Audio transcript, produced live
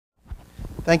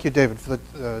Thank you, David, for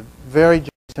the very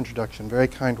generous introduction, very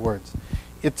kind words.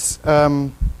 It's, I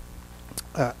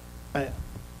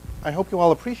hope you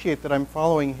all appreciate that I'm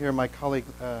following here my colleague,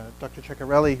 Dr.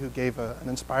 Ceccarelli, who gave an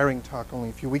inspiring talk only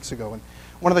a few weeks ago. And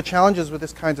one of the challenges with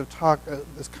this kinds of talk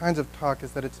is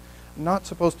that it's not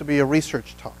supposed to be a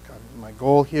research talk. My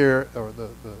goal here, or the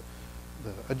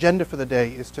agenda for the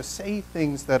day, is to say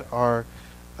things that are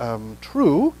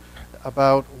true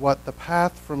about what the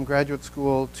path from graduate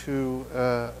school to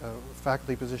a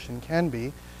faculty position can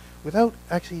be, without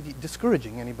actually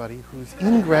discouraging anybody who's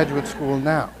in graduate school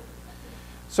now.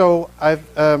 So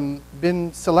I've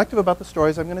been selective about the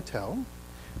stories I'm going to tell,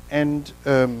 and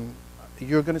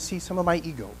you're going to see some of my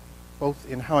ego, both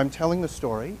in how I'm telling the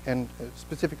story and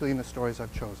specifically in the stories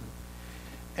I've chosen.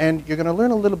 And you're going to learn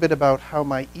a little bit about how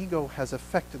my ego has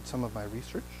affected some of my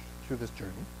research through this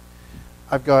journey.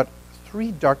 I've got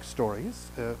 3 dark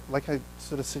stories. Like I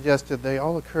sort of suggested, they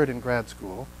all occurred in grad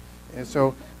school. And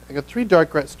so I got 3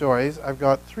 dark stories. I've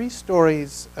got 3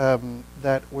 stories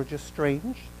that were just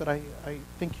strange, that I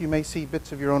think you may see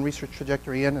bits of your own research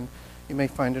trajectory in and you may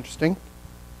find interesting.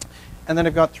 And then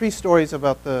I've got 3 stories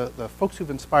about the folks who've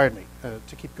inspired me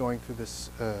to keep going through this,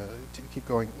 to keep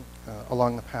going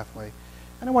along the pathway.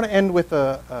 And I want to end with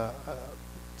a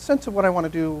sense of what I want to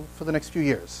do for the next few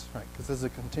years, right? Because this is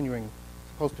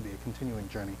supposed to be a continuing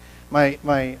journey.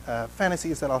 My fantasy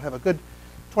is that I'll have a good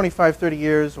 25, 30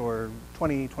 years or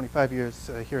 20, 25 years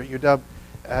here at UW.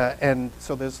 And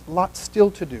so there's lots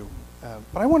still to do.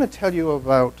 But I want to tell you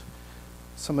about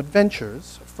some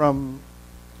adventures from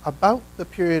about the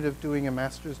period of doing a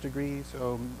master's degree,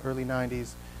 so early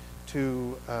 90s,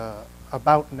 to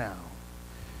about now.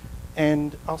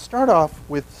 And I'll start off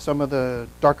with some of the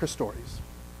darker stories.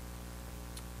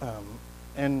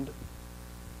 And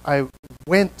I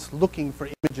went looking for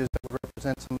images that would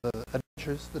represent some of the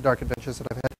adventures, the dark adventures that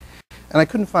I've had, and I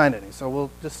couldn't find any, so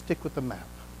we'll just stick with the map.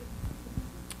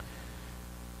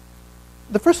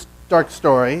 The first dark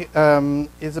story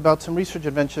is about some research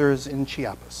adventures in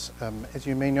Chiapas. As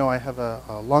you may know, I have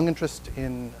a long interest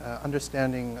in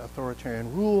understanding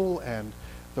authoritarian rule and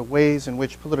the ways in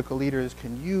which political leaders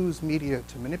can use media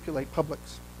to manipulate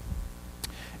publics.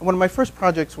 And one of my first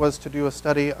projects was to do a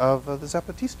study of the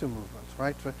Zapatista movement,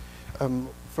 right?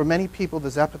 For many people, the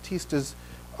Zapatistas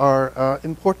are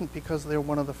important because they're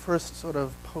one of the first sort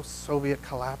of post-Soviet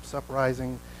collapse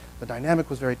uprising. The dynamic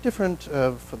was very different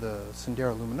for the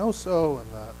Sendero Luminoso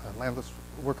and the Landless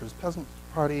Workers' Peasant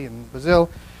Party in Brazil.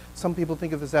 Some people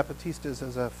think of the Zapatistas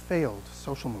as a failed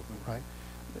social movement, right?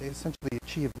 They essentially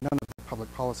achieved none of their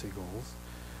public policy goals,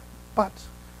 but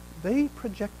they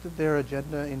projected their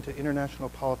agenda into international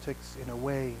politics in a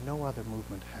way no other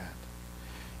movement had.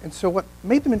 And so what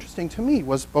made them interesting to me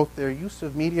was both their use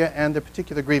of media and their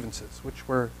particular grievances, which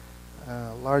were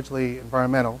largely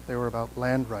environmental. They were about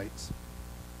land rights.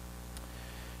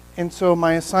 And so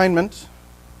my assignment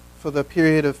for the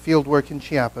period of field work in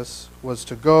Chiapas was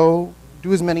to go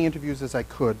do as many interviews as I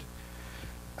could,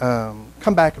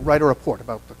 come back and write a report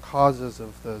about the causes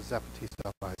of the Zapatista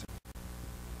uprising.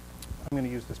 I'm going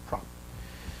to use this prop.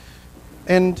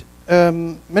 And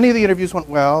many of the interviews went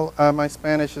well. My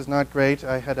Spanish is not great.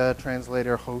 I had a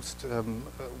translator host.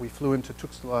 We flew into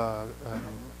Tuxtla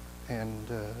and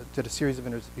did a series of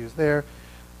interviews there.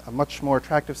 A much more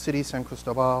attractive city, San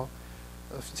Cristobal,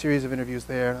 a series of interviews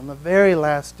there. And on the very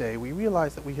last day, we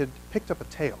realized that we had picked up a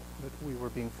tale, that we were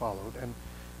being followed.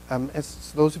 And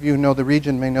as those of you who know the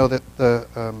region may know that the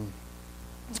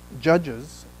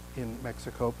judges in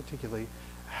Mexico particularly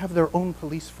have their own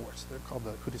police force. They're called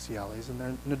the judiciales, and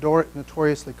they're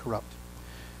notoriously corrupt.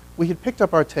 We had picked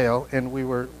up our tale, and we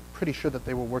were pretty sure that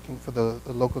they were working for the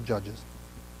local judges.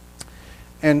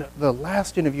 And the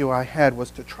last interview I had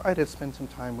was to try to spend some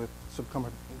time with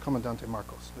Subcomandante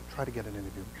Marcos, to try to get an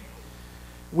interview.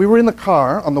 We were in the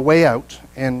car on the way out,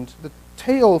 and the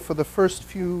tale for the first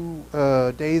few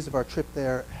days of our trip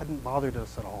there hadn't bothered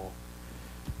us at all.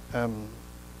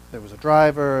 There was a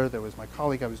driver, there was my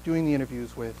colleague I was doing the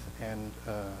interviews with, and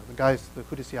the guys, the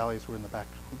judiciales, were in the back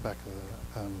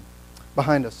of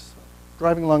behind us,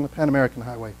 driving along the Pan American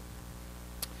Highway.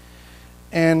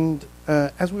 And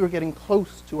as we were getting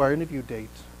close to our interview date,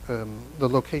 the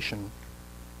location,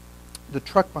 the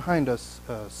truck behind us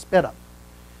sped up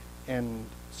and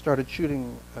started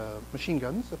shooting machine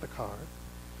guns at the car.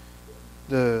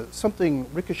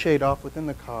 Something ricocheted off within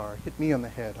the car, hit me on the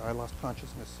head. I lost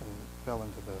consciousness and fell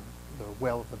into the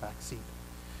well of the back seat.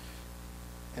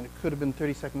 And it could have been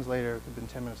 30 seconds later, it could have been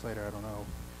 10 minutes later, I don't know.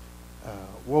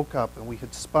 Woke up and we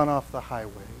had spun off the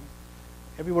highway.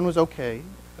 Everyone was okay.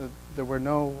 There were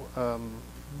no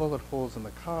bullet holes in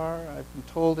the car. I've been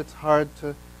told it's hard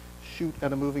to shoot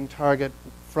at a moving target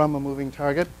from a moving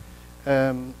target.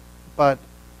 But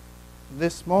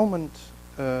this moment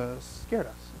scared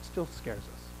us. It still scares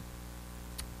us.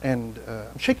 And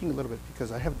I'm shaking a little bit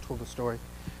because I haven't told the story.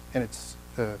 And it's,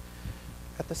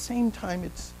 at the same time,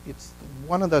 it's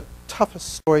one of the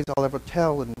toughest stories I'll ever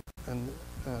tell. And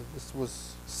this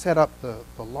was set up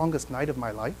the longest night of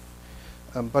my life.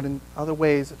 But in other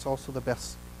ways, it's also the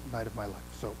best night of my life.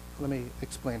 So let me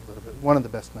explain a little bit. One of the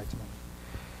best nights of my life.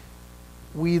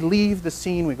 We leave the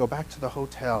scene, we go back to the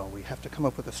hotel. We have to come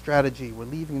up with a strategy. We're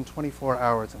leaving in 24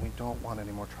 hours, and we don't want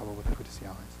any more trouble with the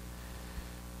judiciales.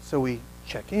 So we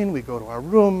check in, we go to our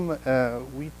room,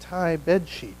 we tie bed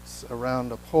sheets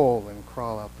around a pole and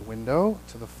crawl out the window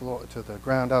to the floor, to the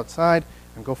ground outside,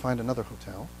 and go find another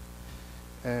hotel.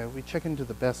 We check into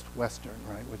the Best Western,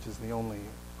 right, which is the only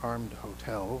armed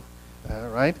hotel,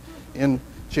 right, in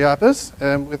Chiapas,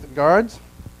 with guards.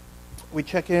 We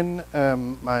check in.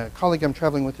 My colleague I'm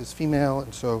traveling with is female,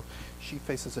 and so she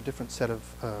faces a different set of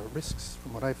risks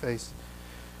from what I face.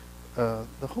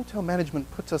 The hotel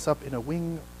management puts us up in a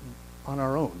wing on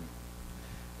our own.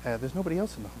 There's nobody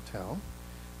else in the hotel.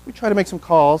 We try to make some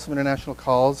calls, some international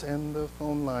calls, and the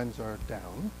phone lines are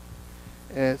down.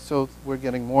 So we're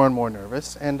getting more and more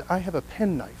nervous. And I have a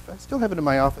penknife. I still have it in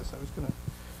my office. I was going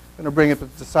to bring it,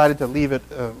 but decided to leave it.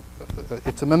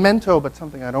 It's a memento, but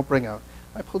something I don't bring out.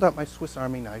 I pulled out my Swiss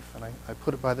Army knife, and I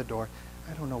put it by the door.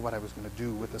 I don't know what I was going to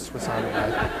do with the Swiss Army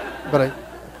knife, but I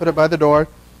put it by the door.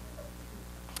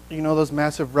 You know those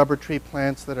massive rubber tree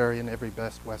plants that are in every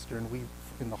Best Western?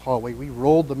 In the hallway, we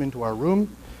rolled them into our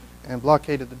room and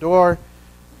blockaded the door,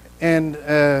 and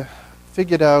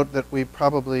figured out that we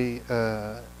probably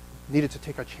needed to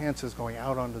take our chances going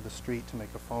out onto the street to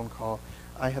make a phone call.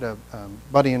 I had a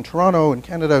buddy in Toronto in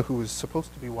Canada who was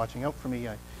supposed to be watching out for me.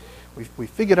 We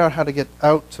figured out how to get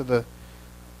out to the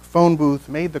phone booth,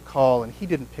 made the call, and he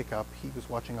didn't pick up. He was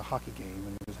watching a hockey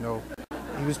game, and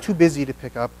he was too busy to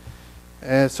pick up.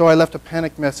 So I left a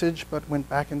panic message, but went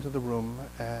back into the room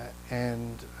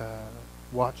and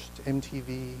watched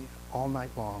MTV all night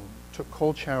long. Took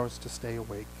cold showers to stay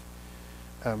awake.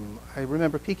 I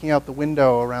remember peeking out the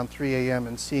window around 3 a.m.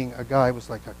 and seeing a guy. It was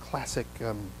like a classic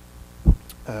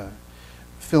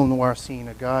film noir scene.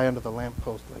 A guy under the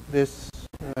lamppost like this,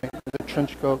 right, with a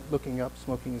trench coat, looking up,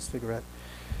 smoking his cigarette.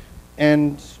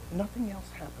 And nothing else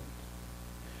happened.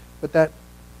 But that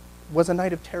was a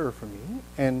night of terror for me,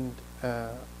 and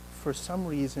for some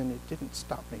reason it didn't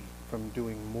stop me from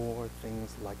doing more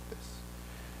things like this.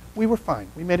 We were fine.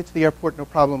 We made it to the airport, no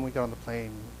problem. We got on the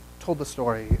plane, told the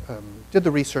story, did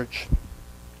the research.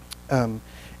 And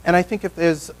I think if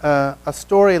there's a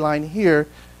storyline here,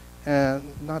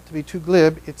 not to be too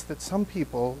glib, it's that some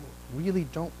people really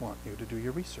don't want you to do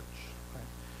your research. Right?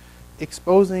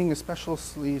 Exposing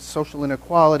especially social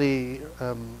inequality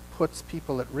puts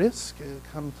people at risk. It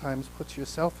sometimes puts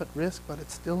yourself at risk, but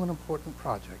it's still an important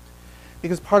project.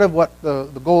 Because part of what the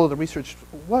goal of the research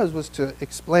was to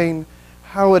explain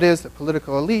how it is that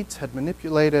political elites had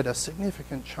manipulated a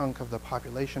significant chunk of the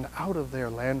population out of their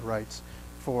land rights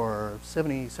for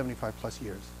 70, 75 plus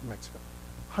years in Mexico.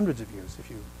 Hundreds of years, if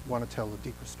you want to tell a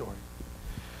deeper story.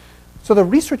 So the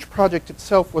research project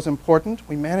itself was important.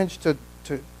 We managed to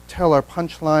tell our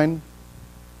punchline.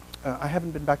 I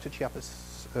haven't been back to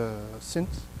Chiapas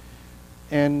since,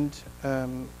 and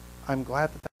I'm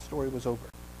glad that that story was over.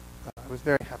 I was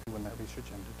very happy when that research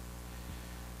ended.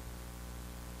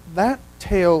 That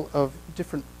tale of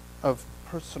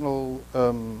personal,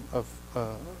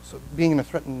 so being in a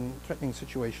threatening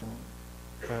situation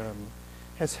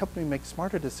has helped me make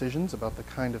smarter decisions about the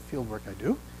kind of field work I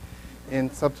do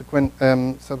in subsequent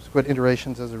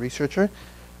iterations as a researcher.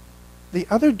 The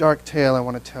other dark tale I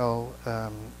want to tell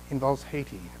involves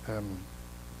Haiti.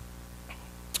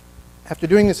 After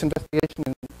doing this investigation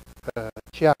in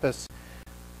Chiapas,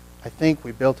 I think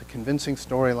we built a convincing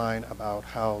storyline about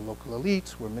how local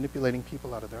elites were manipulating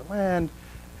people out of their land,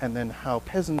 and then how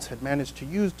peasants had managed to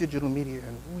use digital media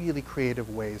in really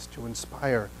creative ways to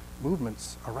inspire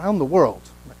movements around the world,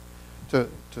 to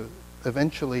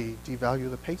eventually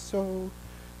devalue the peso,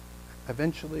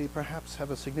 eventually perhaps have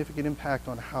a significant impact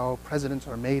on how presidents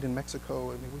are made in Mexico.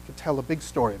 I mean, we could tell a big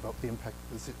story about the impact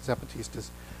the Zapatistas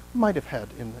might have had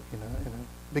in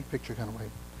a big picture kind of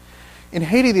way. In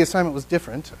Haiti, the assignment was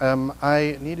different.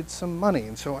 I needed some money,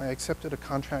 and so I accepted a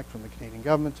contract from the Canadian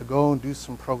government to go and do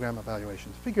some program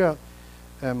evaluations, figure out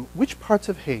which parts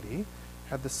of Haiti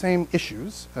had the same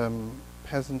issues,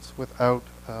 peasants without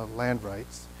land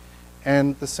rights,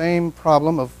 and the same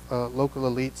problem of local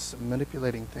elites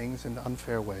manipulating things in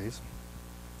unfair ways,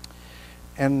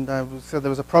 And so there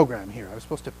was a program here. I was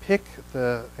supposed to pick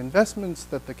the investments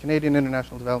that the Canadian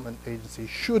International Development Agency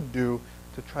should do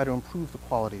to try to improve the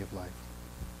quality of life.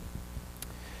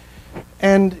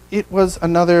 And it was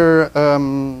another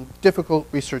difficult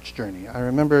research journey. I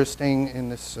remember staying in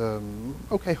this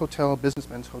okay hotel,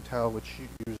 businessman's hotel, which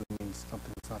usually means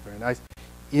something that's not very nice,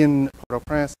 in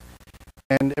Port-au-Prince.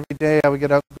 And every day I would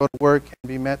get out, go to work, and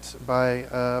be met by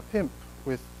a pimp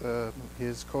with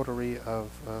his coterie of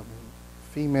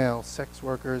female sex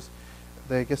workers.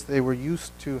 I guess they were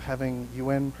used to having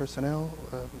UN personnel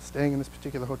staying in this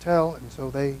particular hotel, and so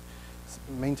they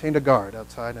maintained a guard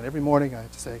outside. And every morning I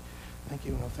had to say, "Thank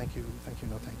you, no thank you, thank you,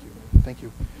 no thank you, thank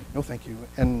you, no thank you."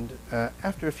 And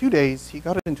after a few days, he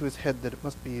got it into his head that it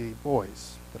must be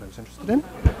boys that I was interested in.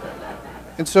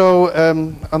 And so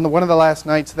on one of the last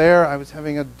nights there, I was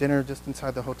having a dinner just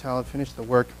inside the hotel. I'd finished the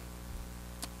work,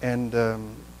 and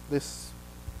this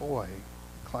boy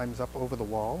climbs up over the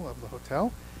wall of the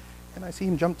hotel, and I see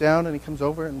him jump down, and he comes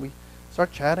over, and we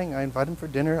start chatting. I invite him for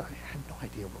dinner. I had no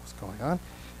idea what was going on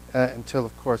until,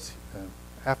 of course,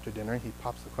 after dinner, he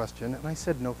pops the question, and I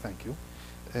said, "No, thank you."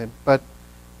 But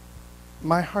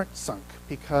my heart sunk,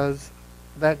 because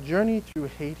that journey through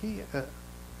Haiti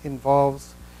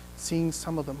involves seeing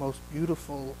some of the most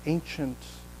beautiful ancient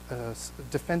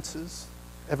defenses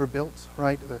ever built,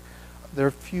 right? There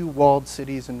are few walled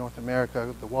cities in North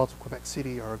America. The walls of Quebec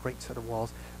City are a great set of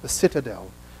walls. The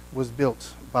Citadel was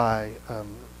built by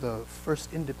the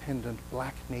first independent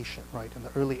black nation, right, in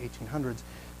the early 1800s.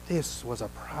 This was a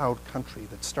proud country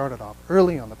that started off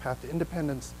early on the path to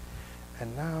independence,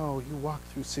 and now you walk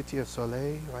through Cité au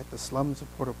Soleil, right, the slums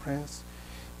of Port-au-Prince.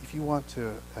 If you want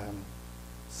to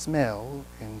smell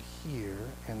and hear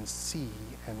and see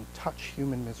and touch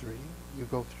human misery, you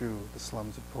go through the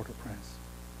slums of Port-au-Prince.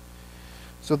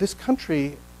 So this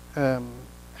country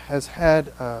has had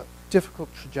a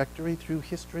difficult trajectory through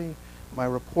history. My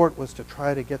report was to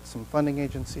try to get some funding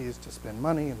agencies to spend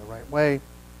money in the right way.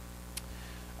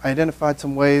 I identified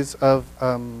some ways of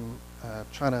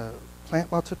trying to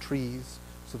plant lots of trees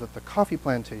so that the coffee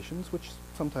plantations, which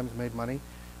sometimes made money,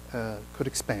 could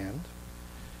expand.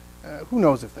 Who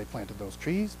knows if they planted those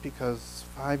trees, because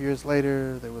 5 years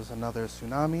later there was another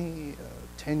tsunami,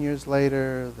 10 years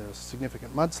later there was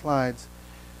significant mudslides.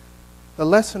 The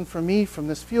lesson for me from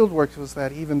this field work was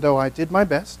that even though I did my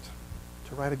best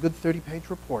to write a good 30-page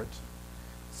report,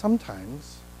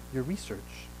 sometimes your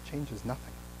research changes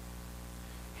nothing.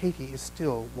 Haiti is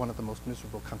still one of the most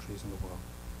miserable countries in the world.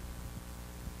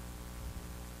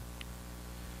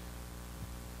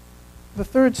 The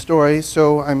third story,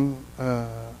 so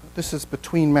this is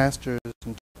between master's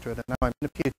and doctorate, and now I'm in a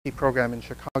PhD program in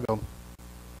Chicago,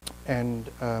 and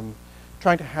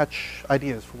trying to hatch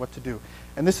ideas for what to do.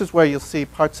 And this is where you'll see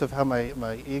parts of how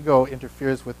my ego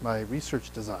interferes with my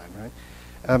research design,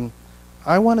 right?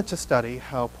 I wanted to study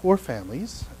how poor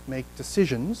families make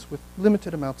decisions with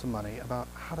limited amounts of money about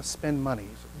how to spend money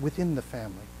within the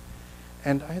family.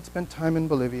 And I had spent time in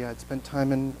Bolivia, I'd spent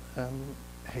time in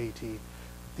Haiti.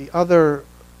 The other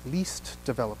least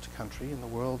developed country in the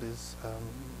world is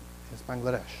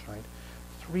Bangladesh, right?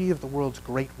 3 of the world's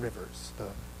great rivers, the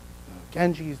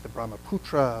Ganges, the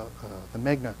Brahmaputra, the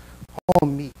Meghna, all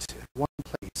meet at one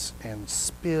place and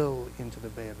spill into the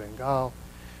Bay of Bengal.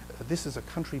 This is a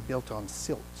country built on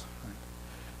silt,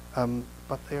 right?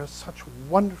 But they are such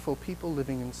wonderful people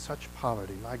living in such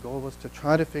poverty. My goal was to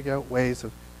try to figure out ways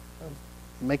of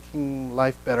making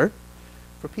life better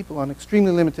for people on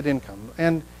extremely limited income.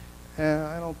 And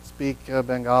I don't speak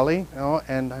Bengali, you know,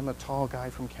 and I'm a tall guy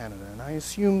from Canada. And I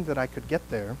assumed that I could get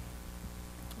there,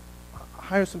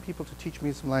 hire some people to teach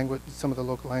me some language, some of the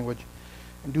local language,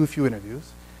 and do a few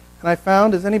interviews. And I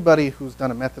found, as anybody who's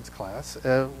done a methods class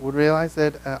would realize,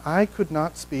 that I could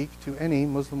not speak to any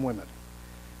Muslim women.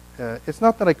 It's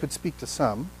not that I could speak to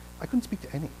some, I couldn't speak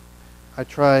to any. I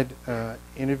tried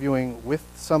interviewing with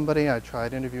somebody, I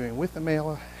tried interviewing with a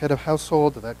male head of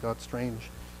household, that got strange,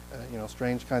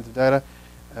 strange kinds of data.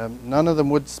 None of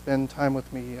them would spend time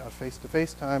with me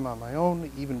face-to-face time on my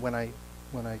own, even when I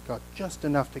got just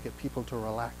enough to get people to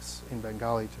relax in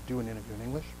Bengali to do an interview in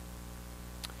English.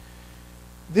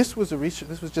 This was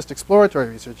just exploratory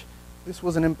research. This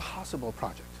was an impossible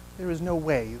project. There is no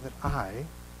way that I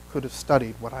could have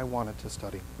studied what I wanted to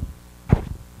study.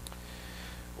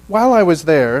 While I was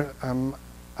there,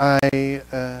 I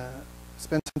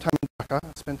spent some time in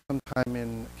Dhaka, spent some time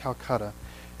in Calcutta.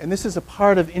 And this is a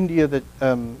part of India that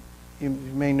you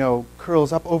may know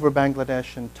curls up over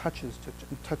Bangladesh and touches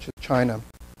China.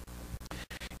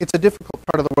 It's a difficult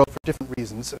part of the world for different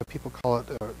reasons. People call it,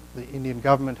 the Indian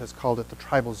government has called it the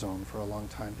tribal zone for a long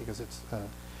time, because it's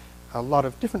a lot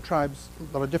of different tribes,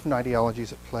 a lot of different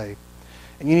ideologies at play.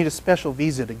 And you need a special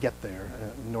visa to get there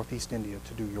in Northeast India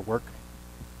to do your work.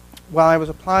 While I was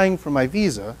applying for my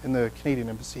visa in the Canadian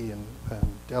Embassy in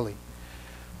Delhi,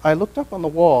 I looked up on the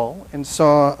wall and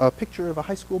saw a picture of a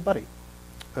high school buddy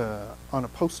on a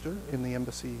poster in the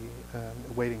embassy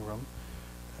waiting room.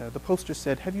 The poster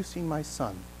said, "Have you seen my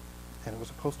son?" And it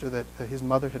was a poster that his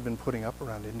mother had been putting up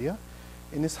around India.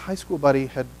 And this high school buddy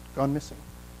had gone missing.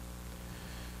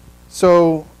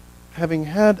 So, having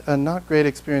had a not great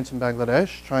experience in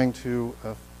Bangladesh, trying to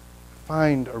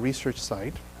find a research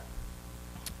site,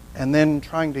 and then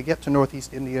trying to get to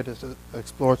Northeast India to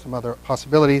explore some other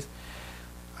possibilities,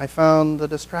 I found the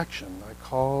distraction. I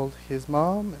called his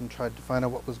mom and tried to find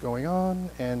out what was going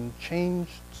on and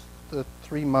changed the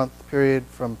 3-month period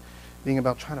from being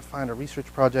about trying to find a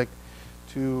research project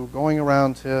to going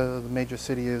around to the major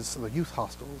cities, the youth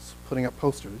hostels, putting up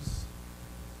posters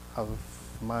of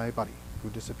my buddy who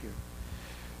disappeared.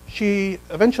 She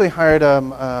eventually hired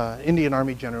an Indian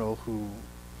Army general who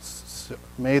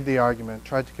made the argument,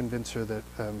 tried to convince her that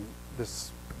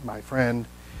my friend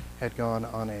had gone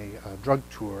on a drug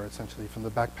tour, essentially from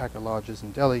the backpacker lodges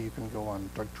in Delhi. You can go on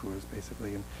drug tours,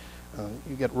 basically, and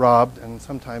you get robbed, and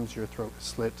sometimes your throat is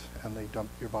slit, and they dump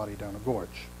your body down a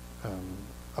gorge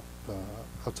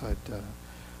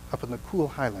up in the cool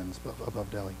highlands above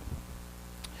Delhi.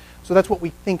 So that's what we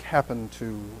think happened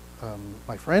to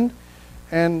my friend,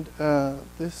 and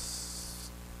this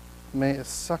may have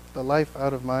sucked the life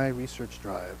out of my research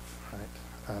drive.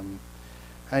 Right?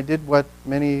 I did what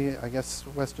many, I guess,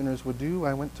 Westerners would do.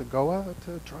 I went to Goa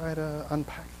to try to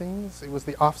unpack things. It was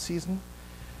the off-season.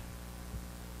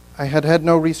 I had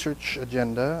no research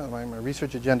agenda. My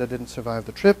research agenda didn't survive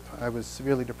the trip. I was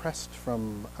severely depressed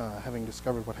from having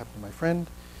discovered what happened to my friend.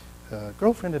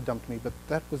 Girlfriend had dumped me, but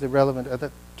that was irrelevant.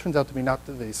 That turns out to be not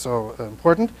to be so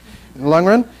important in the long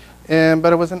run.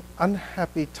 But it was an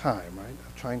unhappy time, right,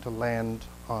 of trying to land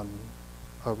on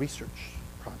a research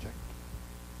project.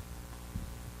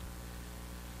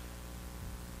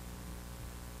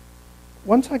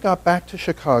 Once I got back to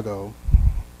Chicago,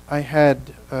 I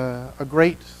had a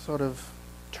great sort of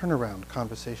turnaround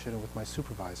conversation with my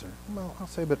supervisor. Well, I'll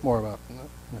say a bit more about it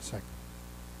in a sec.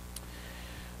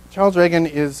 Charles Reagan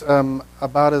is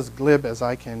about as glib as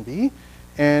I can be,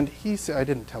 and he said, I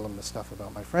didn't tell him the stuff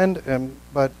about my friend,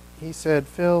 but he said,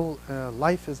 "Phil,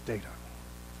 life is data."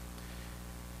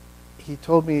 He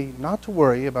told me not to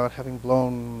worry about having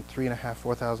blown $3,500 to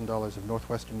 $4,000 of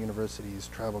Northwestern University's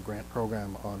travel grant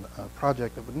program on a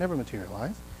project that would never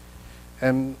materialize,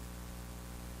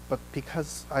 but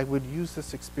because I would use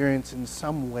this experience in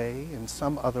some way, in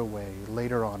some other way,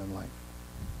 later on in life.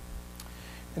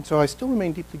 And so I still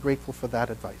remain deeply grateful for that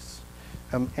advice.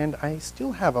 And I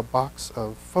still have a box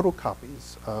of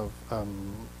photocopies of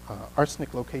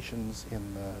arsenic locations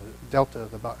in the Delta,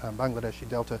 the Bangladeshi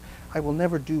Delta. I will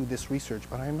never do this research,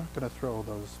 but I'm not going to throw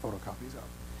those photocopies out.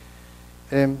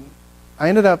 I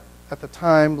ended up, at the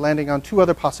time, landing on 2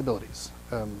 other possibilities.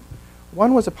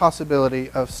 One was a possibility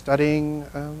of studying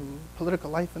political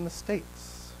life in the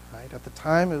States. Right? At the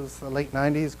time, it was the late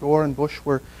 90s. Gore and Bush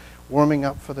were warming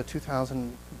up for the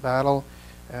 2000 battle.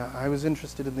 I was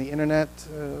interested in the internet.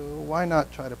 Why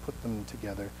not try to put them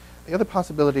together? The other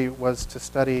possibility was to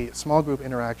study small group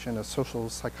interaction, a social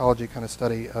psychology kind of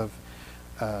study of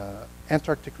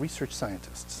Antarctic research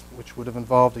scientists, which would have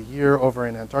involved a year over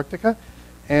in Antarctica.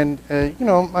 And, you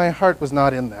know, my heart was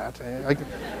not in that.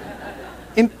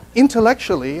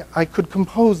 Intellectually, I could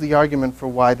compose the argument for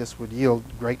why this would yield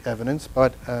great evidence,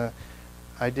 but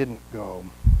I didn't go.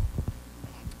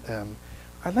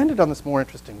 I landed on this more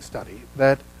interesting study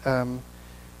that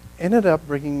ended up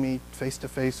bringing me face to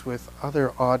face with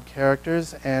other odd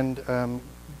characters and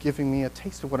giving me a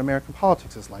taste of what American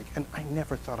politics is like. And I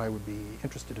never thought I would be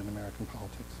interested in American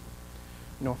politics.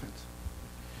 No offense.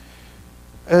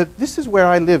 This is where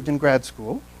I lived in grad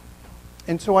school.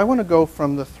 And so I want to go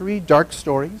from the 3 dark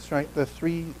stories, right, the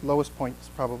 3 lowest points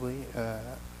probably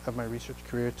of my research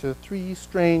career, to 3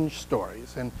 strange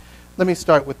stories. And let me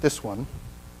start with this one.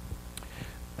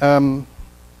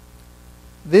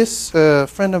 This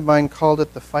friend of mine called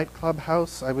it the Fight Club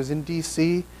house. I was in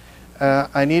D.C.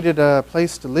 I needed a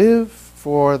place to live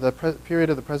for the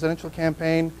period of the presidential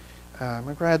campaign. I'm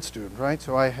a grad student, right?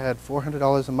 So I had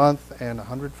 $400 a month and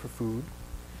 $100 for food.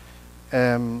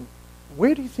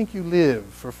 Where do you think you live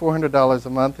for $400 a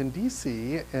month in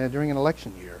D.C. During an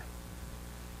election year?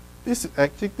 I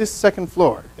think this second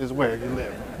floor is where you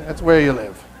live. That's where you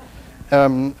live.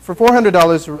 For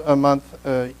 $400 a month,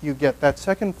 you get that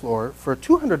second floor. For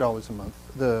 $200 a month,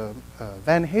 the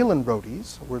Van Halen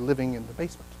roadies were living in the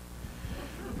basement.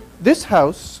 This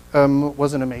house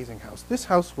was an amazing house. This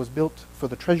house was built for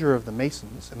the treasurer of the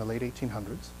Masons in the late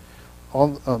 1800s.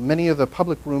 Many of the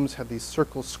public rooms had these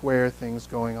circle square things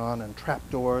going on and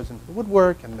trapdoors into the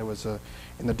woodwork, and there was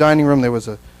in the dining room there was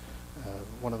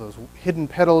one of those hidden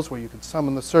pedals where you could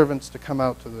summon the servants to come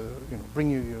out to bring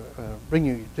you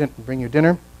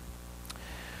dinner.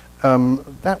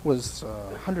 That was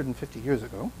 150 years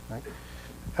ago,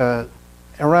 right?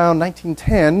 Around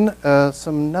 1910,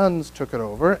 some nuns took it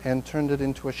over and turned it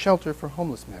into a shelter for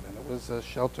homeless men, and it was a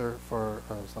shelter for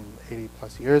some 80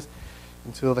 plus years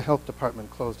until the health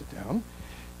department closed it down.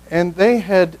 And they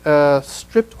had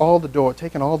stripped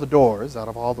taken all the doors out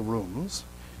of all the rooms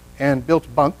and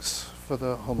built bunks for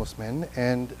the homeless men,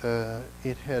 and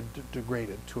it had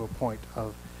degraded to a point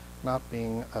of not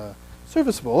being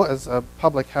serviceable as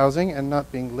public housing and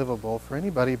not being livable for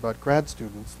anybody but grad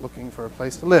students looking for a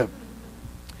place to live.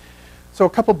 So a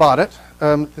couple bought it.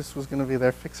 This was going to be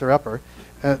their fixer-upper.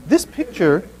 This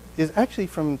picture is actually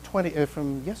from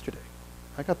yesterday.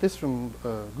 I got this from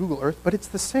Google Earth, but it's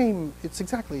the same. It's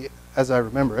exactly as I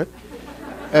remember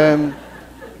it.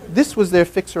 This was their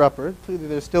fixer-upper. Clearly,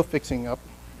 they're still fixing up.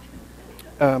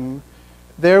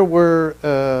 There were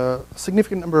a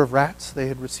significant number of rats. They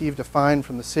had received a fine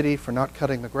from the city for not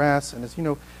cutting the grass. And as you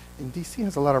know, in D.C.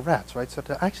 has a lot of rats, right? So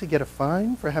to actually get a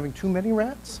fine for having too many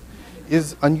rats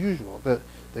is unusual.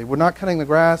 They were not cutting the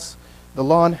grass. The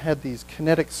lawn had these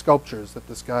kinetic sculptures that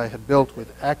this guy had built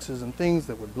with axes and things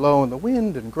that would blow in the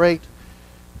wind and grate.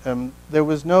 There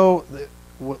was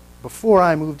before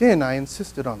I moved in, I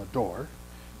insisted on a door.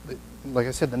 Like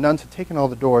I said, the nuns had taken all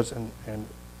the doors and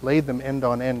laid them end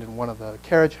on end in one of the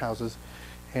carriage houses,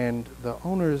 and the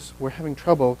owners were having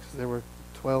trouble because there were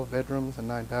 12 bedrooms and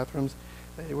 9 bathrooms.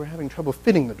 They were having trouble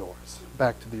fitting the doors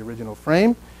back to the original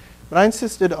frame. But I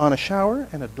insisted on a shower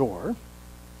and a door.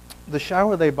 The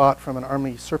shower they bought from an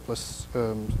army surplus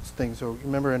thing. So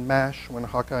remember in MASH when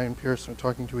Hawkeye and Pierce were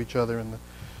talking to each other in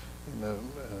the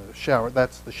shower?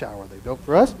 That's the shower they built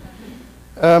for us.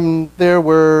 There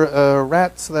were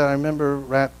rats that I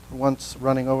remember once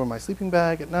running over my sleeping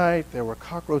bag at night. There were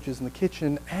cockroaches in the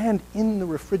kitchen and in the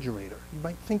refrigerator. You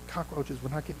might think cockroaches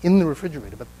would not get in the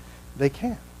refrigerator, but they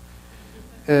can.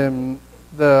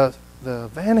 The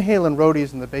Van Halen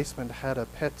roadies in the basement had a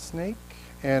pet snake,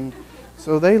 and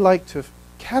so they liked to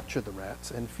capture the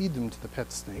rats and feed them to the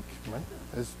pet snake, right,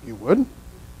 as you would.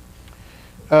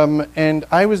 And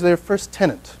I was their first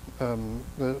tenant.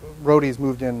 The roadies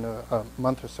moved in a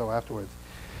month or so afterwards.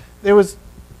 There was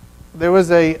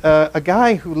a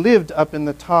guy who lived up in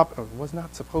the top, or was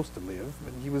not supposed to live,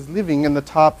 but he was living in the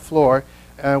top floor.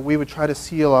 We would try to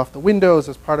seal off the windows.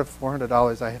 As part of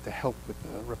 $400, I had to help with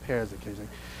the repairs occasionally.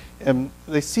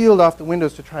 They sealed off the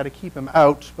windows to try to keep him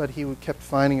out, but he kept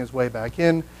finding his way back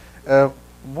in.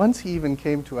 Once he even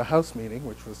came to a house meeting,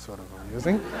 which was sort of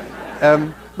amusing.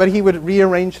 But he would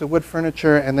rearrange the wood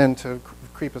furniture, and then to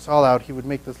creep us all out, he would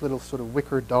make those little sort of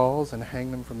wicker dolls and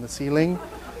hang them from the ceiling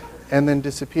and then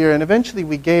disappear. And eventually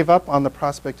we gave up on the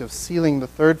prospect of sealing the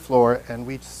 3rd floor, and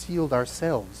we sealed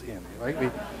ourselves in,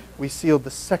 right? We sealed the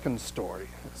 2nd story.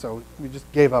 So we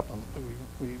just gave up on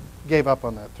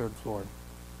that 3rd floor.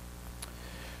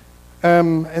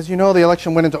 As you know, the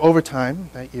election went into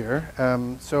overtime that year,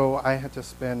 so I had to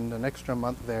spend an extra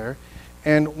month there.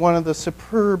 And one of the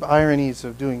superb ironies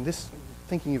of doing this,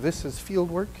 thinking of this as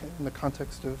field work in the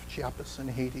context of Chiapas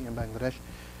and Haiti and Bangladesh,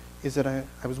 is that I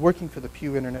was working for the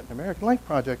Pew Internet and American Life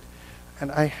Project,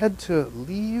 and I had to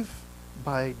leave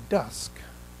by dusk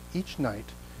each night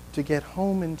to get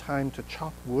home in time to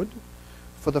chop wood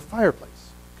for the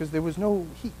fireplace, because there was no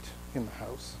heat in the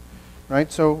house. Right,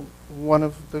 so one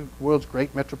of the world's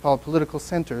great metropolitan political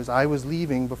centers, I was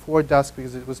leaving before dusk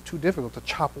because it was too difficult to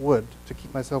chop wood to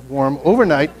keep myself warm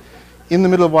overnight in the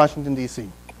middle of Washington, D.C.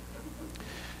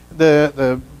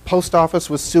 The post office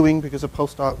was suing because a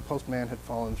postman had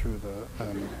fallen through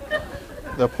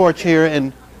the porch here,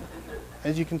 and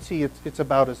as you can see, it's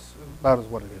about as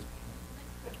what it is.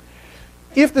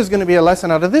 If there's going to be a lesson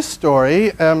out of this story,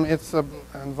 it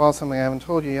involves something I haven't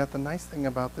told you yet. The nice thing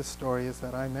about this story is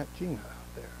that I met Gina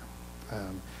there.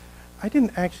 I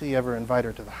didn't actually ever invite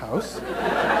her to the house,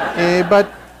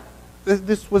 but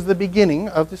this was the beginning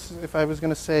of this. If I was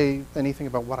going to say anything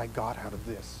about what I got out of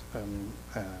this,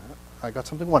 I got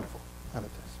something wonderful out of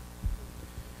this.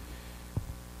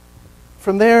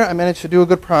 From there, I managed to do a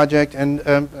good project, and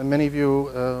many of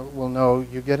you will know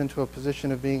you get into a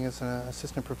position of being as an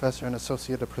assistant professor and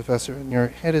associate professor, and your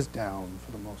head is down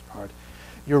for the most part.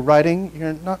 You're writing,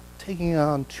 you're not taking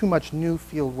on too much new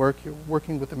field work, you're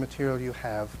working with the material you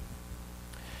have.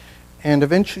 And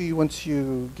eventually, once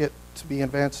you get to be an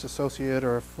advanced associate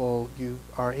or a full, you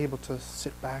are able to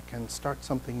sit back and start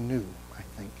something new, I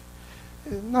think.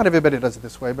 Not everybody does it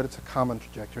this way, but it's a common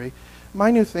trajectory.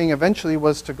 My new thing eventually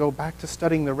was to go back to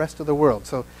studying the rest of the world.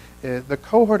 So the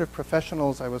cohort of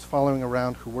professionals I was following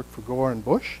around who worked for Gore and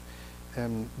Bush,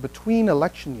 between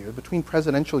election years, between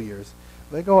presidential years,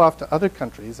 they go off to other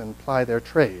countries and ply their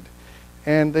trade.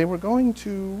 And they were going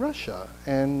to Russia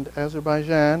and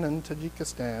Azerbaijan and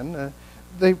Tajikistan.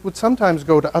 They would sometimes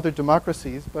go to other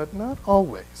democracies, but not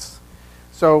always.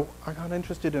 So I got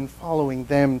interested in following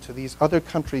them to these other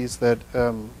countries that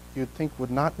you'd think would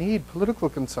not need political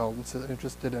consultants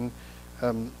interested in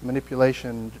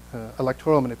manipulation,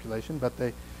 electoral manipulation, but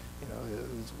they,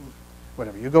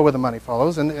 whatever, you go where the money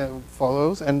follows,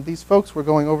 and these folks were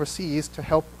going overseas to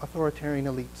help authoritarian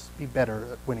elites be better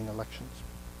at winning elections.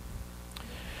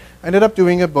 I ended up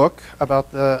doing a book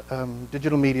about the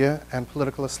digital media and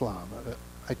political Islam.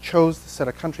 I chose the set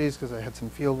of countries because I had some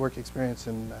fieldwork experience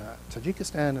in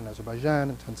Tajikistan and Azerbaijan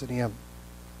and Tanzania.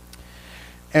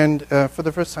 And for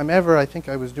the first time ever, I think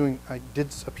I did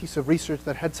a piece of research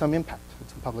that had some impact, had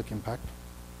some public impact.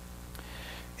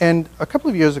 And a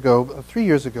couple of years ago, 3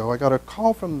 years ago, I got a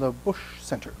call from the Bush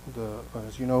Center.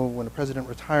 As you know, when a president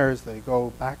retires, they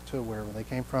go back to wherever they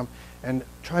came from and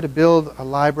try to build a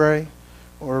library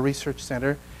or a research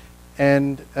center.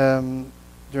 And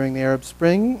during the Arab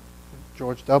Spring,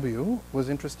 George W. was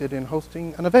interested in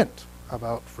hosting an event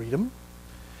about freedom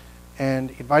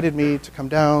and invited me to come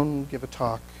down, give a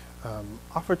talk,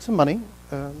 offered some money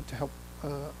to help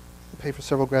pay for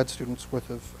several grad students worth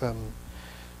of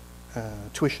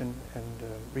tuition and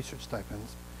research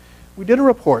stipends. We did a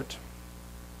report,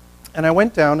 and I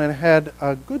went down and had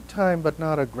a good time but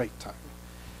not a great time.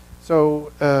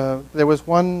 So there was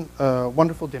one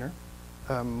wonderful dinner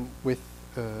with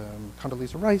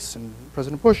Condoleezza Rice and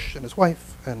President Bush and his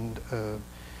wife and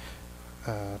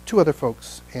two other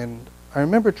folks. And I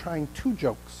remember trying 2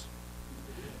 jokes.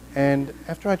 And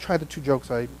after I tried the 2 jokes,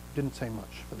 I didn't say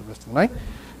much for the rest of the night.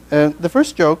 The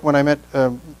first joke when I met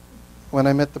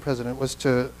the president was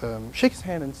to shake his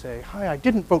hand and say, "Hi, I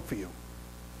didn't vote for you,"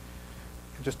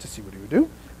 just to see what he would do.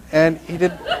 And he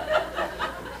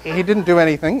didn't do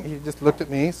anything. He just looked at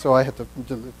me, so I had to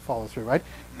follow through, right?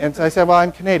 And so I said, "Well,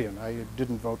 I'm Canadian. I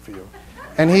didn't vote for you."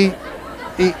 And he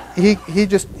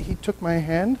took my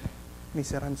hand and he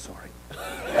said, "I'm sorry."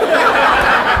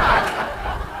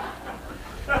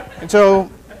 And so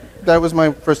that was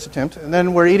my first attempt. And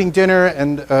then we're eating dinner,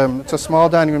 and it's a small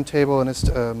dining room table in his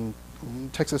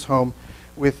Texas home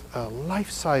with a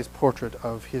life-size portrait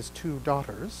of his 2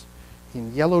 daughters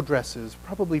in yellow dresses,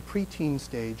 probably preteen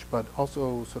stage, but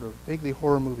also sort of vaguely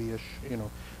horror movie-ish,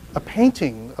 a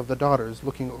painting of the daughters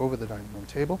looking over the dining room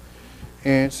table.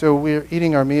 And so we're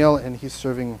eating our meal, and he's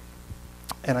serving,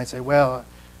 and I say, well,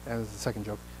 as the second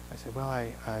joke, I say, well,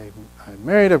 I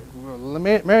married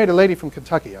a lady from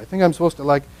Kentucky. I think I'm supposed to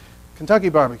like Kentucky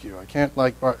barbecue. I can't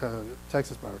like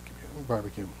Texas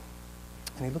barbecue.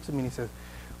 And he looks at me and he says,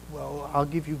 well, I'll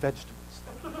give you vegetables.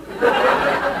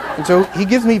 And so he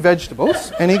gives me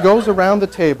vegetables, and he goes around the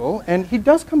table, and he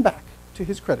does come back, to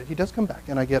his credit. He does come back,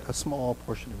 and I get a small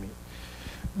portion of meat.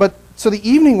 But so the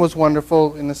evening was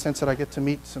wonderful in the sense that I get to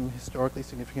meet some historically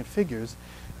significant figures.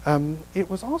 It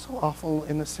was also awful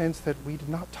in the sense that we did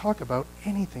not talk about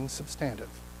anything substantive.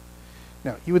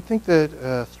 Now, you would think that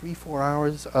 3-4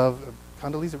 hours of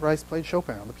Condoleezza Rice played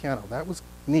Chopin on the piano. That was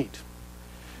neat.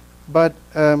 But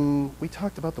we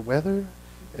talked about the weather.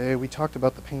 We talked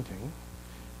about the painting.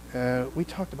 We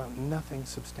talked about nothing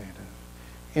substantive.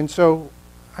 And so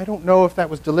I don't know if that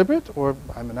was deliberate, or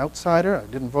I'm an outsider. I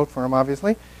didn't vote for him,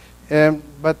 obviously.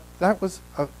 But that was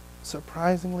a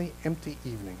surprisingly empty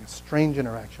evening, a strange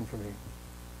interaction for me.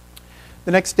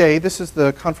 The next day, this is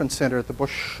the conference center at the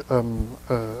Bush,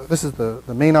 this is the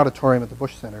main auditorium at the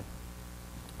Bush Center.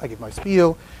 I give my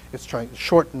spiel. It's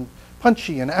short and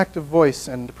punchy and active voice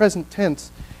and present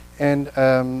tense. And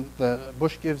the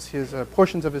Bush gives his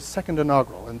portions of his second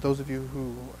inaugural. And those of you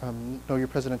who know your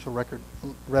presidential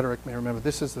rhetoric may remember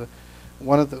this is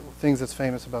one of the things that's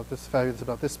fabulous about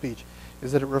this speech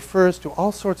is that it refers to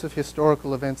all sorts of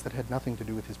historical events that had nothing to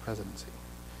do with his presidency.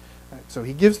 Right, so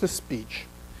he gives the speech,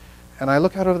 and I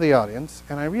look out over the audience,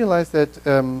 and I realize that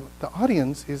the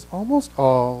audience is almost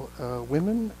all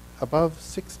women above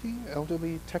 60,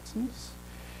 elderly Texans,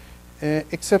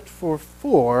 except for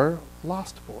 4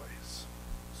 lost boys,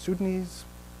 Sudanese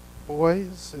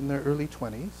boys in their early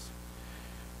 20s.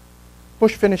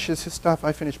 Bush finishes his stuff,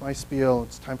 I finish my spiel,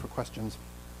 it's time for questions.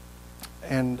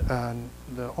 And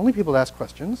the only people that ask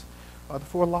questions are the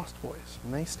 4 lost boys.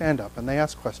 And they stand up and they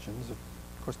ask questions, of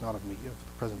course not of me, of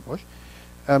President Bush.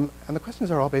 And the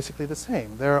questions are all basically the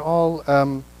same. They're all,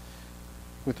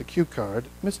 with the cue card,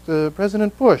 Mr.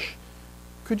 President Bush,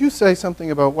 could you say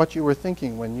something about what you were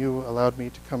thinking when you allowed me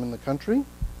to come in the country?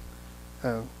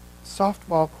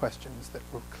 Softball questions that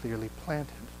were clearly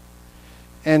planted.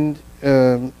 And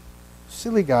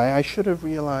silly guy, I should have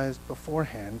realized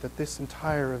beforehand that this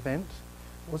entire event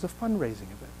was a fundraising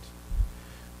event.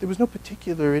 There was no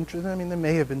particular interest. I mean, there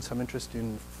may have been some interest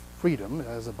in freedom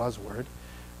as a buzzword,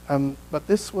 but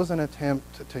this was an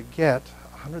attempt to get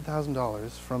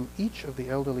 $100,000 from each of the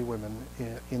elderly women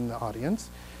in the audience.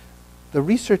 The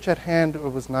research at hand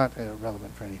was not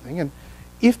relevant for anything, and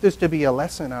if there's to be a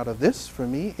lesson out of this for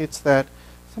me, it's that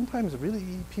sometimes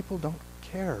really people don't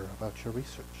care about your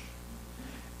research.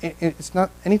 It's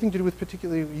not anything to do with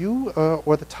particularly you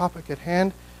or the topic at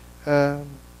hand.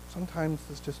 Sometimes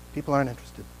it's just people aren't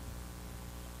interested.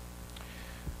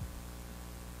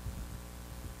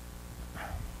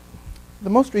 The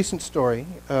most recent story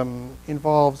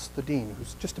involves the dean,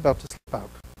 who's just about to slip out.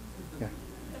 Yeah.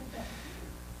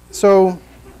 So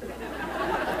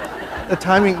the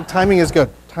timing is good.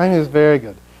 Timing is very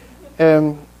good.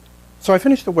 So I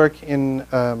finished the work on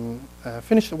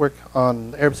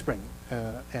the Arab Spring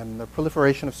and the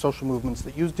proliferation of social movements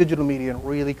that use digital media in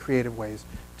really creative ways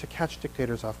to catch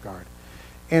dictators off guard.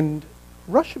 And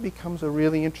Russia becomes a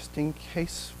really interesting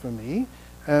case for me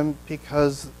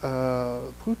because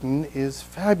Putin is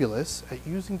fabulous at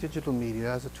using digital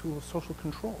media as a tool of social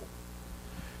control.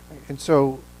 And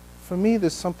so for me,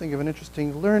 there's something of an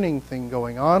interesting learning thing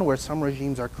going on where some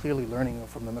regimes are clearly learning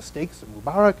from the mistakes of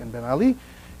Mubarak and Ben Ali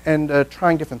and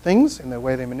trying different things in the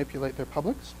way they manipulate their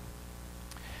publics.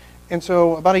 And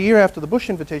so about a year after the Bush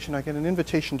invitation, I get an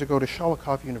invitation to go to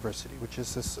Sholokov University, which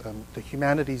is this, the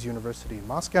humanities university in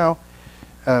Moscow.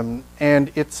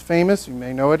 And it's famous, you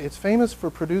may know it, it's famous for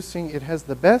producing, it has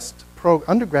the best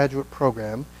undergraduate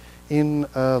program in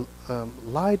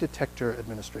lie detector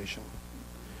administration.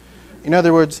 In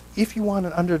other words, if you want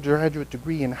an undergraduate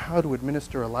degree in how to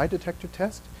administer a lie detector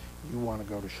test, you want to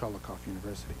go to Sholokov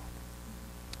University.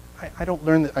 I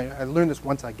learned this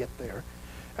once I get there.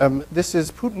 This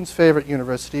is Putin's favorite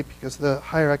university because the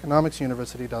higher economics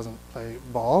university doesn't play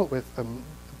ball with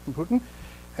Putin.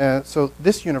 So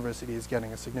this university is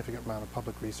getting a significant amount of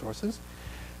public resources.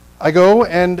 I go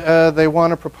and they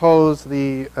want to propose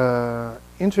the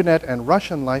Internet and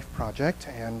Russian Life project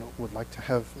and would like to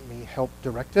have me help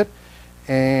direct it.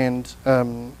 And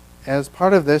as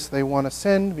part of this, they want to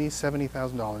send me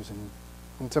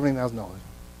 $70,000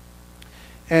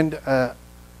 And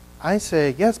I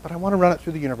say, yes, but I want to run it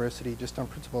through the university just on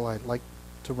principle. I'd like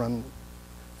to run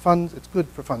funds. It's good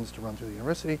for funds to run through the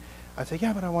university. I say,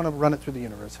 yeah, but I want to run it through the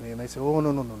university. And they say, oh,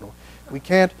 no. We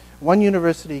can't, one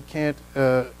university can't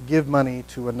give money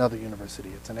to another university.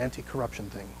 It's an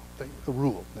anti-corruption thing, a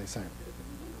rule, they say.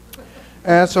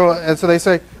 And so they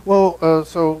say, well,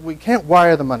 so we can't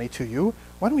wire the money to you.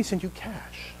 Why don't we send you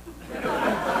cash?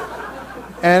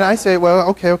 And I say, well,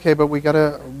 okay, but we got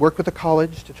to work with the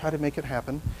college to try to make it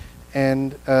happen.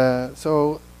 And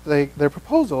so their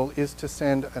proposal is to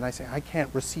send, and I say, I can't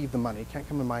receive the money. It can't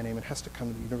come in my name. It has to come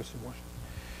to the University of Washington.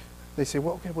 They say,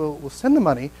 well, okay, we'll send the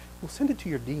money. We'll send it to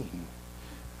your dean.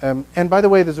 And by the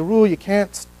way, there's a rule. You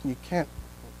can't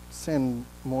send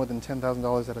more than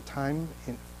 $10,000 at a time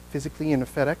physically in a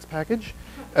FedEx package.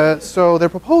 So their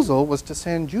proposal was to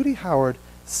send Judy Howard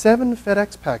 7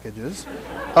 FedEx packages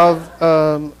of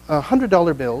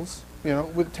 $100 bills,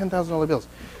 with $10,000 bills.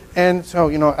 And so,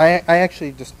 I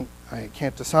actually just, I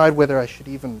can't decide whether I should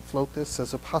even float this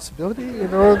as a possibility,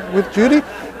 with Judy.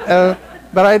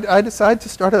 But I decide to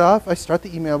start it off. I start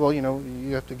the email, well,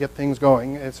 you have to get things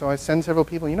going. And so I send several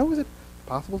people, is it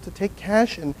possible to take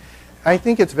cash? And I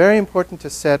think it's very important to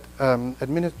set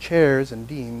chairs and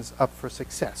deans up for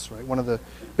success, right? One of the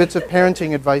bits of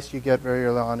parenting advice you get very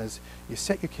early on is you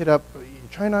set your kid up, you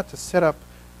try not to set up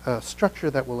a structure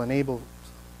that will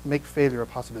make failure a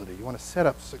possibility. You want to set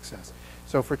up success.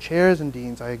 So for chairs and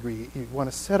deans, I agree, you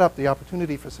want to set up the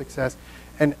opportunity for success.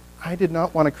 And I did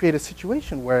not want to create a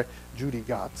situation where Judy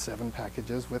got 7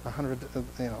 packages with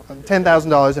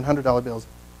 $10,000 in $100 bills.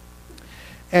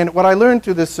 And what I learned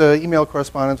through this email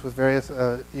correspondence with various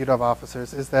UW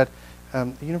officers is that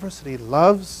the university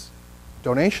loves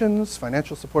donations,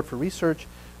 financial support for research,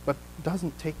 but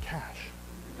doesn't take cash.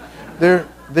 There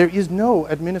is no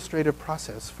administrative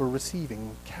process for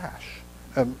receiving cash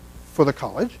for the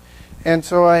college. And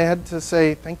so I had to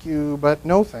say thank you, but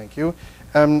no thank you.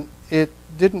 It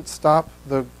didn't stop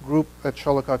the group at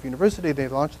Sholokov University. They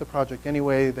launched the project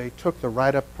anyway. They took the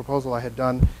write-up proposal I had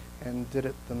done and did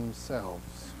it themselves.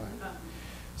 Right?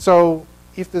 So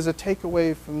if there's a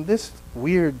takeaway from this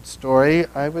weird story,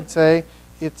 I would say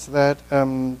it's that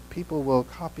people will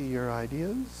copy your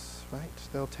ideas, right?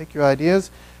 They'll take your ideas,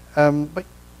 but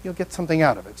you'll get something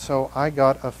out of it. So I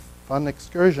got a fun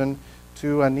excursion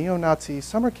to a neo-Nazi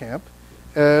summer camp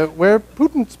where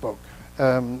Putin spoke,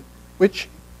 which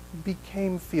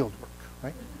became fieldwork,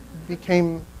 right?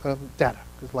 Became data,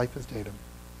 because life is data.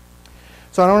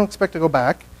 So I don't expect to go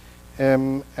back.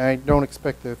 I don't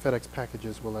expect the FedEx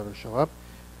packages will ever show up.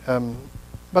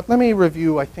 But let me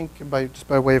review, I think, just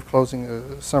by way of closing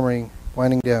a summary,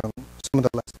 winding down some of the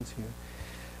lessons here.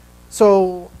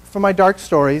 So for my dark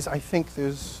stories, I think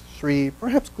there's three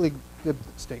perhaps good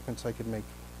statements I could make.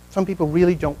 Some people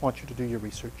really don't want you to do your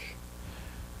research.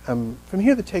 From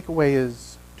here, the takeaway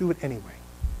is do it anyway.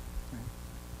 Right?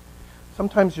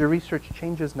 Sometimes your research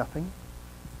changes nothing.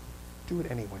 Do it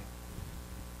anyway.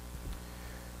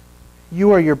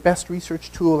 You are your best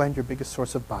research tool and your biggest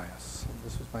source of bias.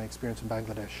 This was my experience in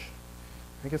Bangladesh.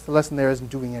 I guess the lesson there isn't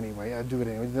doing anyway. I do it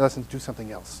anyway. The lesson is do something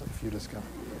else if you discover.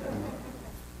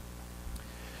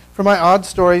 For my odd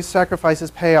stories,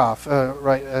 sacrifices pay off.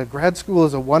 Grad school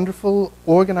is a wonderful,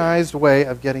 organized way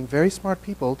of getting very smart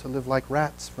people to live like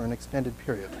rats for an extended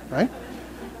period, right?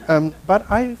 But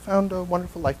I found a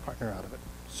wonderful life partner out of it.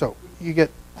 So you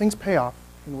get things pay off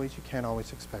in ways you can't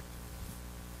always expect.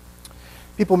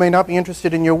 People may not be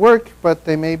interested in your work, but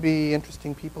they may be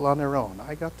interesting people on their own.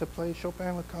 I got to play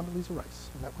Chopin with Condoleezza Rice,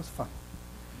 and that was fun.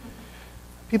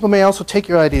 People may also take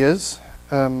your ideas,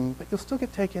 but you'll still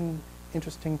get taken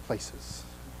interesting places.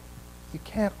 You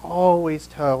can't always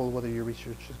tell whether your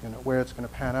research is where it's going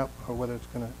to pan out or whether it's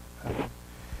going to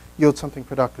yield something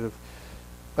productive.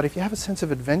 But if you have a sense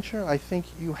of adventure, I think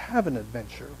you have an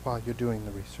adventure while you're doing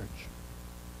the research.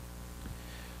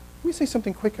 Let me say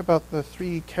something quick about the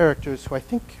three characters who I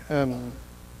think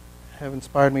have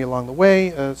inspired me along the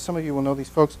way. Some of you will know these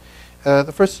folks.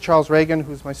 The first is Charles Reagan,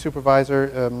 who's my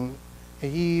supervisor.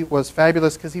 He was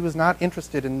fabulous because he was not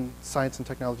interested in science and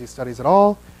technology studies at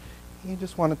all. He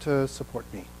just wanted to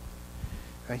support me.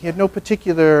 He had no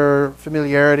particular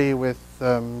familiarity with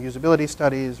usability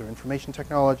studies or information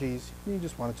technologies. He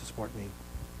just wanted to support me.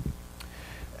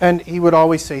 And he would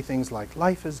always say things like,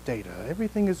 life is data,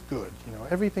 everything is good, you know,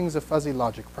 everything's a fuzzy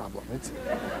logic problem. It's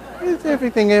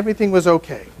everything was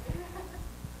okay.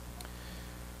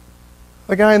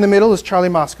 The guy in the middle is Charlie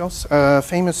Moskos,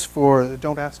 famous for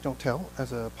don't ask, don't tell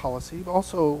as a policy, but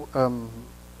also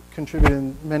contributed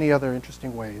in many other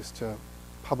interesting ways to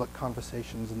public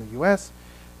conversations in the US.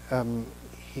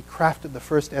 He crafted the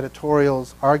first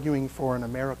editorials arguing for an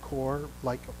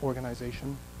AmeriCorps-like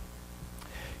organization.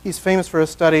 He's famous for a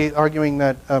study arguing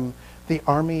that the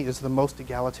Army is the most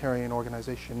egalitarian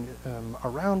organization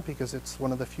around because it's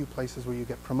one of the few places where you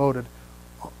get promoted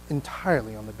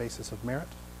entirely on the basis of merit.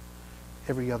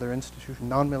 Every other institution,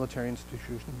 non-military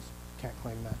institutions, can't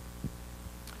claim that.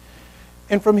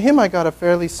 And from him I got a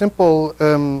fairly simple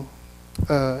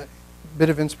bit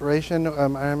of inspiration.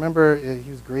 I remember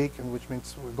he was Greek, and which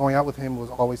means going out with him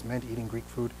was always meant eating Greek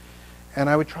food.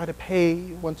 And I would try to pay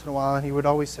once in a while, and he would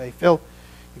always say, Phil,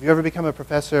 if you ever become a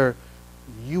professor,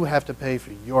 you have to pay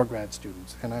for your grad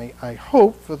students. And I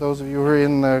hope, for those of you who are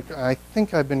in the, I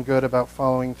think I've been good about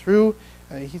following through.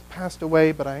 He's passed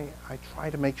away, but I try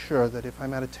to make sure that if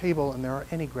I'm at a table and there are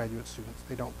any graduate students,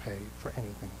 they don't pay for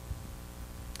anything.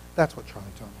 That's what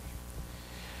Charlie told me.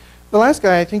 The last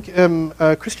guy, I think,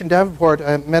 Christian Davenport,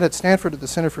 met at Stanford at the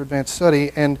Center for Advanced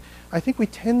Study, and I think we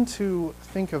tend to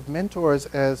think of mentors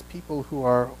as people who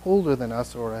are older than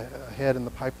us or ahead in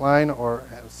the pipeline or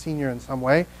senior in some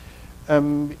way.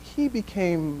 He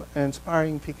became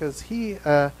inspiring because he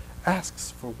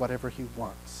asks for whatever he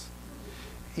wants.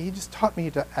 He just taught me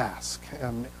to ask.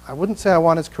 I wouldn't say I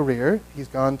want his career. He's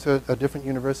gone to a different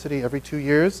university every 2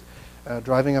 years,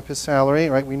 driving up his salary,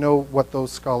 right? We know what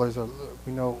those scholars are.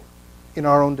 We know in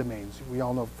our own domains. We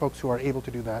all know folks who are able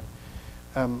to do that.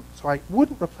 So I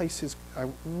wouldn't I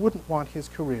wouldn't want his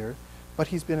career, but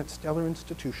he's been at stellar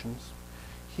institutions.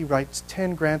 He writes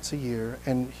 10 grants a year,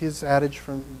 and his adage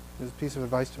from his piece of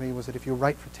advice to me was that if you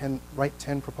write 10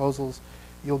 proposals,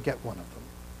 you'll get one of them.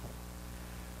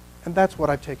 And that's what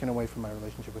I've taken away from my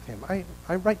relationship with him.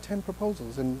 I write 10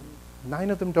 proposals, and 9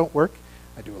 of them don't work.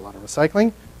 I do a lot of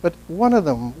recycling, but one of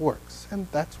them works, and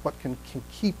that's what can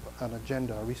keep an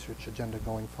agenda, a research agenda,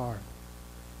 going far.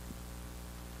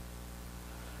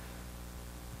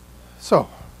 So,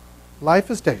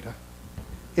 life is data.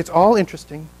 It's all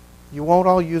interesting. You won't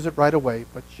all use it right away,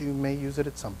 but you may use it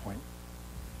at some point.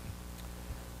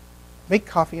 Make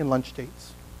coffee and lunch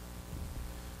dates,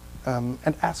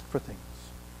 and ask for things.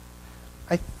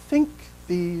 I think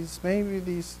maybe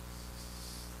these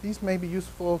these may be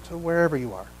useful to wherever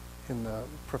you are in the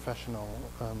professional,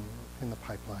 in the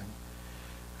pipeline.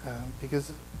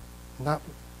 Because not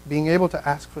being able to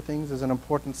ask for things is an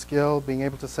important skill. Being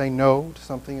able to say no to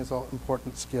something is an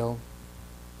important skill.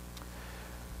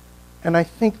 And I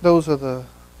think those are the,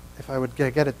 if I would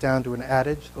get it down to an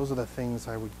adage, those are the things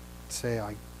I would say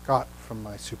I got from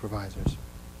my supervisors.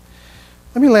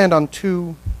 Let me land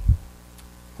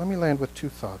with two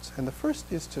thoughts. And the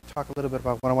first is to talk a little bit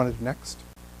about what I want to do next.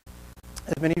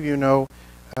 As many of you know,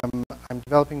 I'm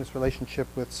developing this relationship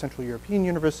with Central European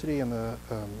University and the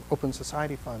Open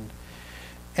Society Fund.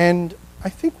 And I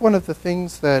think one of the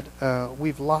things that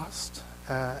we've lost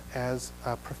as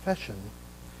a profession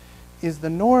is the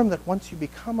norm that once you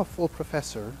become a full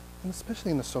professor, and especially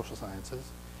in the social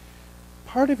sciences,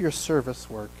 part of your service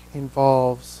work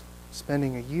involves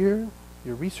spending a year,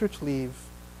 your research leave,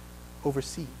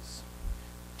 overseas,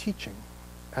 teaching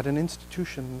at an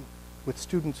institution with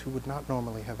students who would not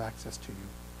normally have access to you.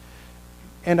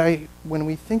 And when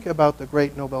we think about the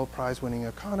great Nobel Prize-winning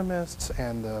economists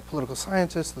and the political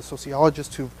scientists, the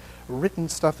sociologists who've written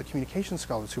stuff, the communication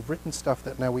scholars who've written stuff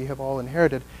that now we have all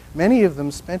inherited, many of them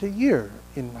spent a year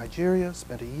in Nigeria,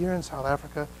 spent a year in South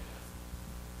Africa,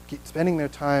 spending their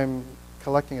time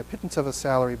collecting a pittance of a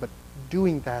salary, but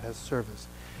doing that as service.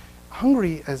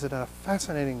 Hungary is at a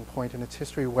fascinating point in its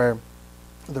history where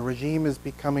the regime is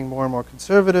becoming more and more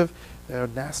conservative. They're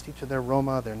nasty to their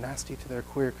Roma, they're nasty to their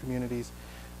queer communities.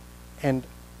 And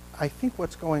I think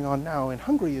what's going on now in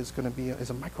Hungary is going to be is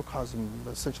a microcosm,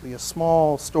 essentially a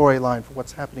small storyline for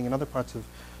what's happening in other parts of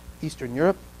Eastern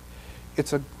Europe.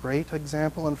 It's a great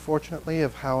example, unfortunately,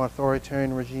 of how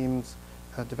authoritarian regimes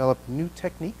develop new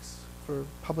techniques for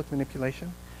public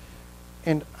manipulation.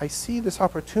 And I see this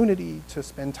opportunity to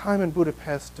spend time in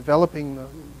Budapest developing the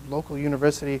local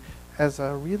university as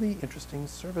a really interesting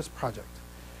service project.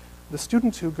 The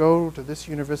students who go to this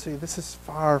university, this is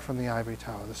far from the ivory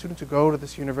tower. The students who go to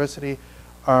this university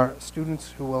are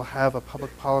students who will have a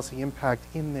public policy impact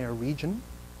in their region.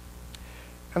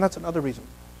 And that's another reason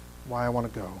why I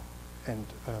want to go and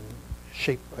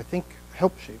shape, I think,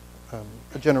 help shape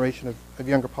a generation of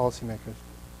younger policymakers.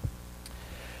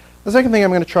 The second thing I'm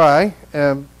going to try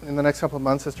in the next couple of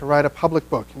months is to write a public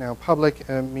book. Now, public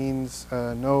means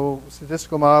no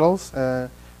statistical models,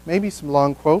 maybe some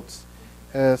long quotes,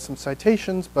 some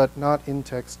citations, but not in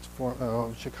text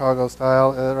form, Chicago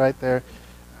style. Right there,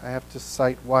 I have to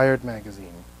cite Wired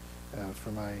magazine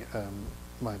for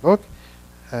my book.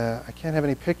 I can't have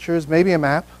any pictures, maybe a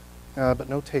map, but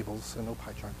no tables and no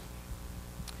pie charts.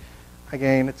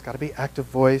 Again, it's got to be active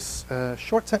voice,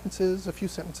 short sentences, a few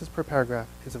sentences per paragraph.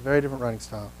 It's a very different writing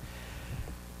style.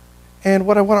 And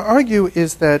what I want to argue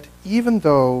is that even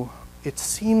though it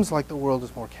seems like the world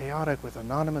is more chaotic with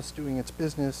Anonymous doing its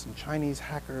business and Chinese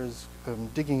hackers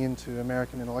digging into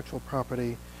American intellectual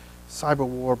property, cyber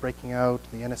war breaking out,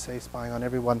 the NSA spying on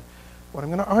everyone, what I'm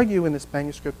going to argue in this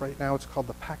manuscript right now, it's called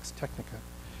the Pax Technica,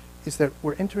 is that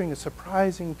we're entering a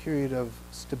surprising period of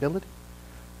stability.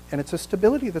 And it's a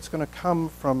stability that's going to come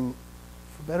from,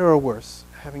 for better or worse,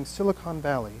 having Silicon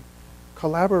Valley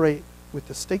collaborate with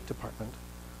the State Department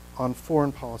on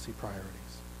foreign policy priorities.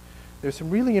 There's some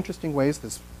really interesting ways,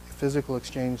 this physical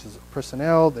exchange of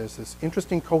personnel, there's this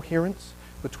interesting coherence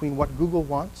between what Google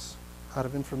wants out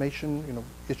of information, you know,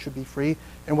 it should be free,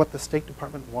 and what the State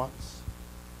Department wants,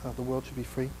 the world should be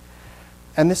free.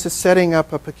 And this is setting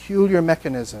up a peculiar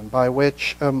mechanism by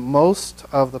which most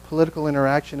of the political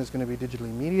interaction is going to be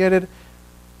digitally mediated,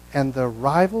 and the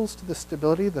rivals to the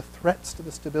stability, the threats to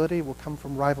the stability will come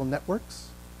from rival networks,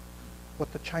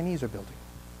 what the Chinese are building.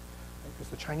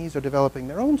 Because the Chinese are developing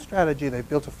their own strategy. They've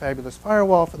built a fabulous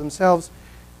firewall for themselves,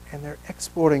 and they're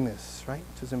exporting this, right,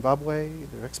 to Zimbabwe.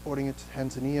 They're exporting it to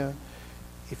Tanzania.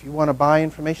 If you want to buy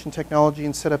information technology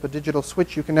and set up a digital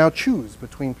switch, you can now choose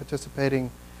between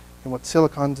participating in what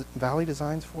Silicon Valley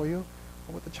designs for you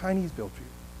or what the Chinese build for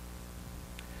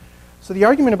you. So the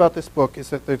argument about this book is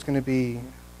that there's going to be,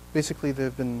 basically there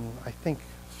have been, I think,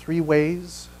 3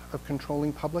 ways of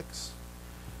controlling publics.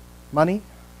 Money,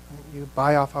 you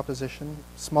buy off opposition.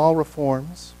 Small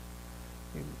reforms,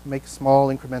 you make small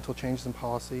incremental changes in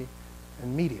policy.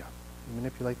 And media, you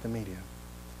manipulate the media.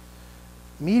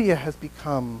 Media has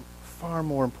become far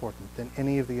more important than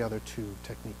any of the other 2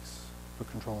 techniques for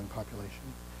controlling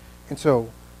population. And so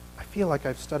I feel like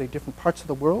I've studied different parts of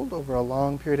the world over a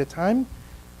long period of time,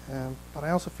 but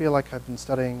I also feel like I've been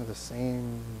studying the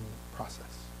same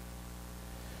process.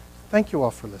 Thank you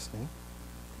all for listening.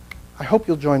 I hope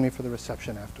you'll join me for the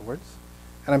reception afterwards,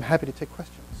 and I'm happy to take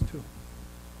questions too.